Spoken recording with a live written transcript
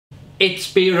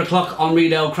It's beer o'clock on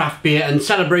Real Ale Craft Beer, and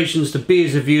celebrations to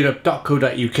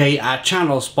beersofeurope.co.uk, our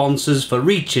channel sponsors, for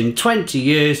reaching 20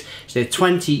 years. It's their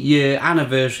 20-year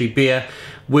anniversary beer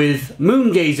with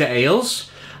Moongazer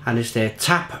ales, and it's their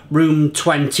Tap Room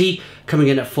 20, coming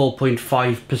in at 4.5%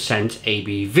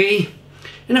 ABV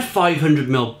in a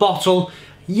 500ml bottle,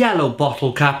 yellow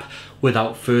bottle cap.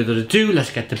 Without further ado,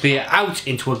 let's get the beer out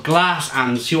into a glass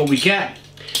and see what we get.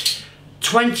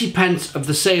 20 pence of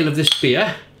the sale of this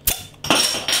beer.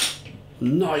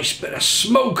 Nice bit of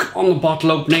smoke on the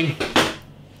bottle opening.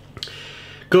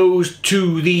 Goes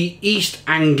to the East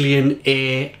Anglian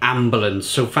Air Ambulance.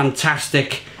 So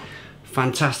fantastic,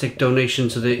 fantastic donation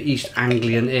to the East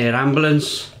Anglian Air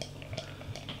Ambulance.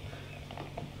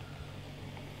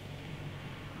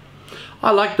 I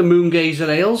like the Moongazer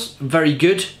ales, very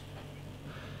good.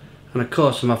 And of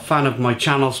course, I'm a fan of my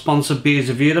channel sponsor, Beers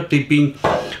of Europe. They've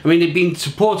been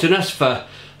supporting us for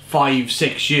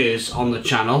 5-6 years on the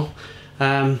channel.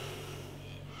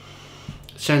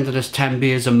 Sending us 10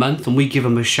 beers a month, and we give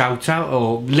them a shout out,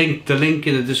 or the link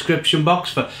in the description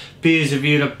box for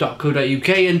beersofeurope.co.uk,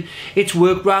 and it's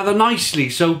worked rather nicely.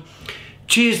 So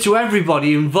cheers to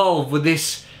everybody involved with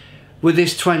this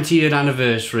 20-year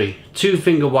anniversary.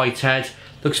 2-finger whitehead,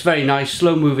 looks very nice,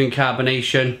 slow moving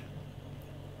carbonation,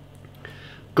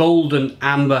 golden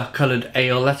amber coloured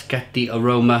ale. Let's get the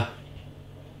aroma.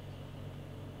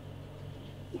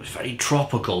 It's very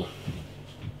tropical.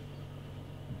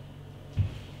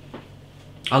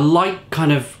 I like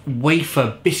kind of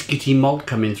wafer biscuity malt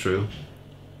coming through,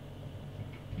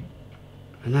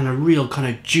 and then a real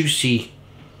kind of juicy,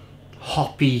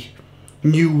 hoppy,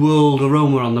 new world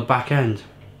aroma on the back end.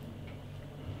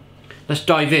 Let's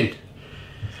dive in.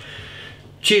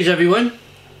 Cheers everyone.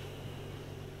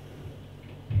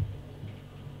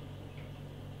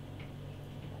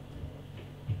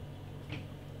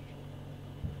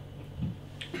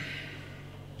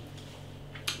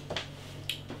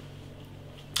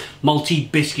 Malty,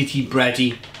 biscuity,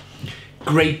 bready,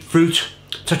 grapefruit,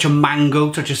 touch of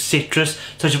mango, touch of citrus,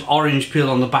 touch of orange peel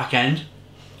on the back end.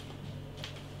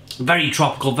 Very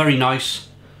tropical, very nice.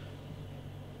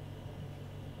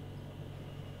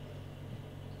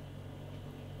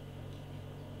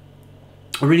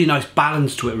 A really nice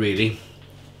balance to it, really.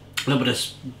 A little bit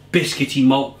of biscuity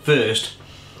malt first,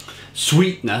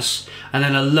 sweetness, and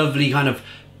then a lovely kind of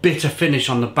bitter finish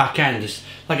on the back end. It's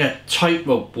like a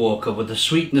tightrope walker with the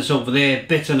sweetness over there,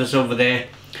 bitterness over there,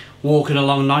 walking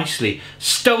along nicely.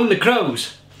 Stone the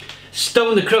Crows.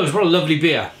 Stone the Crows, what a lovely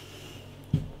beer.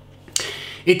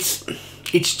 It's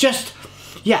just,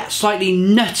 yeah, slightly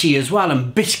nutty as well,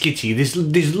 and biscuity.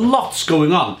 There's lots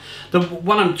going on.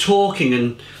 When I'm talking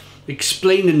and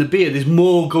explaining the beer, there's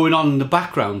more going on in the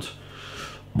background.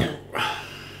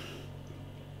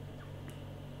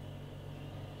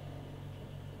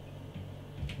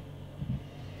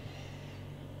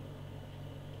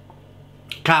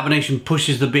 Carbonation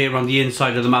pushes the beer on the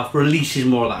inside of the mouth, releases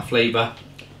more of that flavour.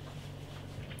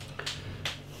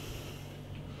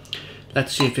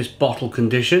 Let's see if it's bottle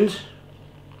conditioned.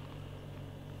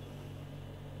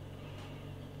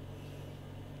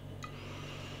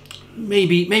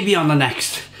 Maybe on the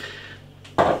next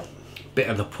bit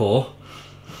of the pour.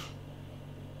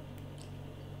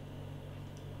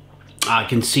 I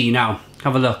can see now.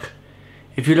 Have a look.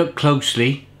 If you look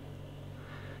closely,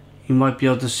 you might be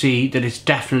able to see that it's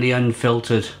definitely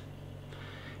unfiltered.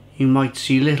 You might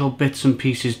see little bits and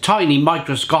pieces, tiny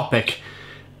microscopic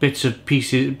bits and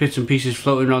pieces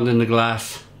floating around in the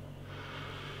glass.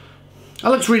 That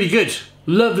looks really good.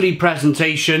 Lovely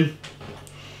presentation.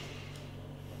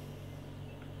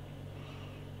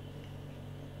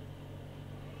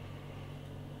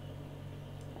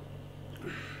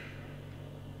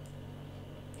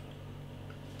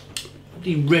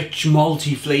 The rich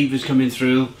malty flavours coming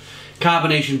through.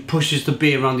 Carbonation pushes the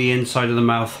beer on the inside of the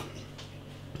mouth.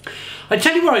 I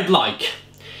tell you what I'd like,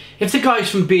 if the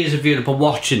guys from Beers of Europe are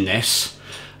watching this,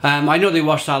 I know they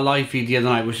watched our live feed the other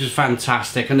night, which was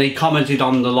fantastic, and they commented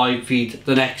on the live feed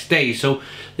the next day, so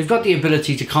they've got the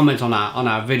ability to comment on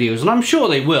our videos, and I'm sure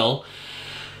they will.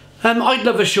 I'd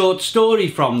love a short story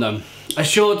from them. A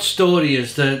short story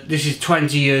is that this is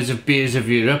 20 years of Beers of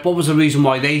Europe. What was the reason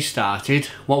why they started?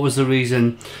 What was the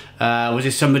reason? Was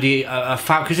it somebody,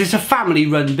 because it's a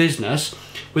family-run business.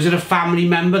 Was it a family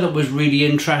member that was really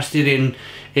interested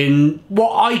in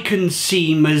what I can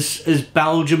seem as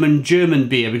Belgium and German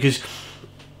beer? Because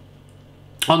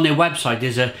on their website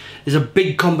there's a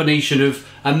big combination of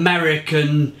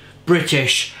American,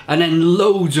 British, and then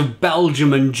loads of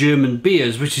Belgium and German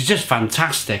beers, which is just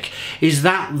fantastic. Is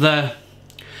that the,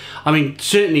 I mean,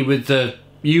 certainly with the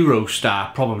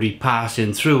Eurostar probably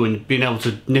passing through and being able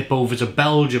to nip over to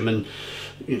Belgium, and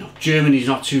you know, Germany's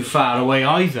not too far away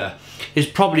either, is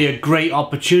probably a great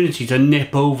opportunity to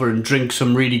nip over and drink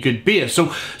some really good beer.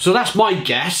 So that's my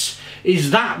guess.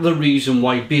 Is that the reason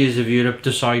why Beers of Europe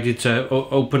decided to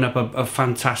open up a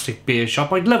fantastic beer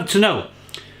shop? I'd love to know.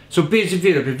 So Beers of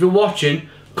Europe, if you're watching,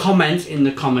 comment in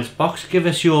the comments box. Give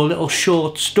us your little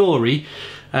short story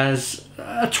as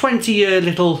a 20-year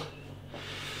little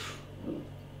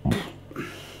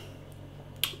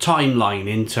timeline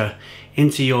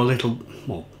into your little,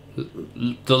 well,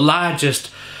 the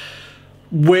largest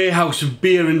warehouse of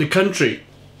beer in the country.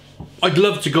 I'd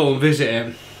love to go and visit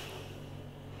it.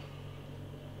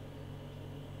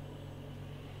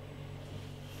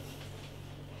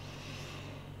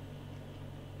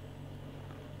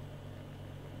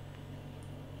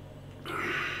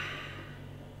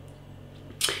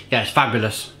 Yeah, it's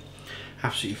fabulous.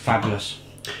 Absolutely fabulous.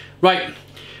 Right,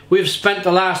 we've spent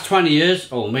the last 20 years,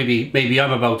 oh maybe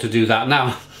I'm about to do that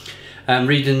now,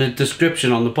 reading the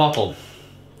description on the bottle.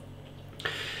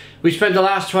 We spent the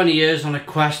last 20 years on a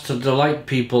quest to delight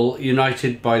people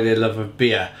united by their love of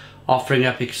beer, offering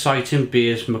up exciting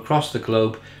beers from across the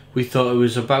globe. We thought it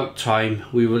was about time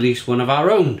we released one of our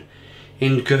own.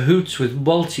 In cahoots with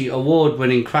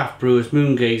multi-award-winning craft brewers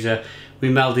Moongazer, we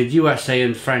melded USA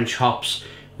and French hops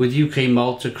with UK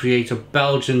malt to create a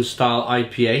Belgian-style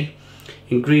IPA.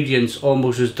 Ingredients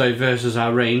almost as diverse as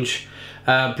our range.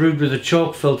 Brewed with a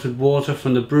chalk-filtered water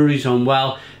from the brewery's own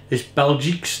well, this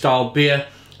Belgique-style beer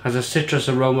has a citrus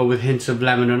aroma with hints of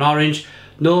lemon and orange.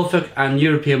 Norfolk and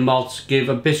European malts give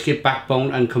a biscuit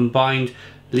backbone and combined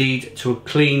lead to a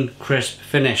clean, crisp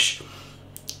finish.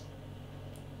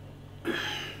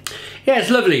 Yeah,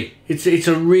 it's lovely. It's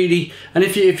a really, and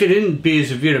if you're in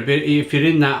Beers of Europe, if you're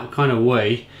in that kind of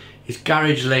way, it's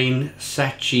Garage Lane,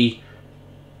 Secchi,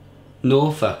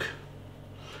 Norfolk.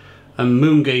 And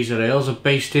Moongazer ales are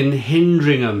based in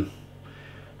Hindringham,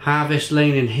 Harvest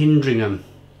Lane in Hindringham.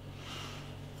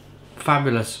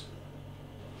 Fabulous.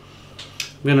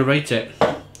 I'm gonna rate it.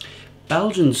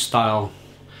 Belgian style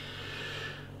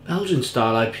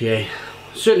IPA.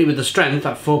 Certainly with the strength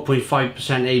at 4.5%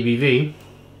 ABV.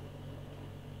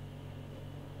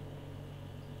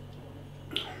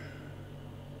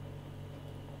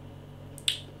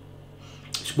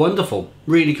 It's wonderful.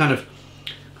 Really kind of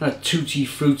tutti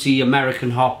fruity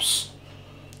American hops.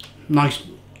 Nice.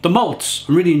 The malts.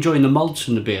 I'm really enjoying the malts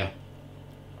in the beer.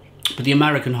 But the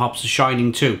American hops are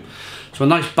shining too. So a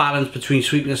nice balance between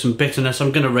sweetness and bitterness.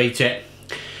 I'm going to rate it.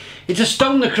 It's a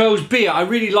Stone the Crow's beer. I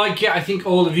really like it. I think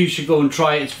all of you should go and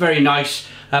try it. It's very nice.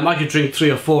 I could drink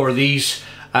 3 or 4 of these.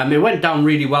 It went down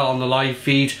really well on the live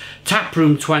feed.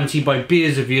 Taproom 20 by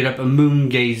Beers of Europe and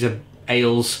Moongazer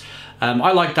Ales.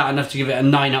 I like that enough to give it a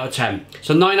 9 out of 10.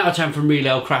 So 9 out of 10 from Real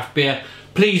Ale Craft Beer.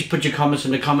 Please put your comments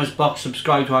in the comments box.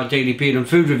 Subscribe to our daily beer and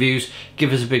food reviews.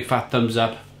 Give us a big fat thumbs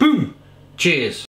up. Boom! Cheers.